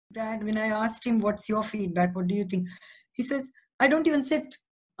Dad, when I asked him, what's your feedback? What do you think? He says, I don't even sit.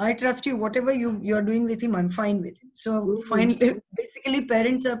 I trust you. Whatever you're doing with him, I'm fine with him. So finally, basically,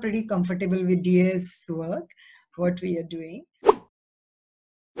 parents are pretty comfortable with DA's work, what we are doing.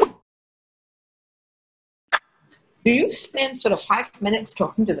 Do you spend sort of 5 minutes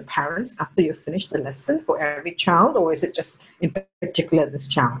talking to the parents after you finish the lesson for every child, or is it just in particular this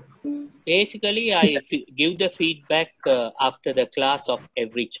child? Basically, give the feedback after the class of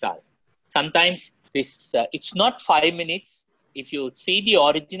every child. Sometimes it's not 5 minutes. If you see the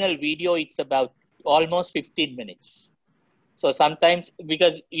original video, it's about almost 15 minutes. So sometimes,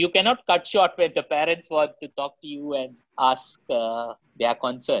 because you cannot cut short when the parents want to talk to you and ask their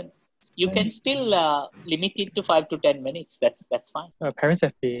concerns. You can still limit it to 5 to 10 minutes. That's fine. Parents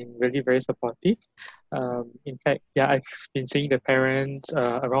have been really very supportive. In fact, yeah, I've been seeing the parents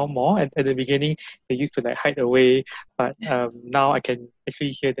around more. At the beginning, they used to like hide away, but now I can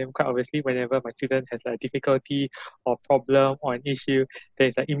actually hear them quite obviously whenever my student has like difficulty or problem or an issue.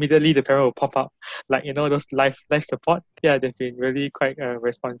 There's like immediately the parent will pop up, like those life support. Yeah, they've been really quite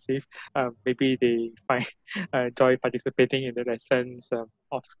responsive. Maybe they find joy participating in the lessons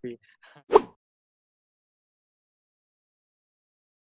off screen.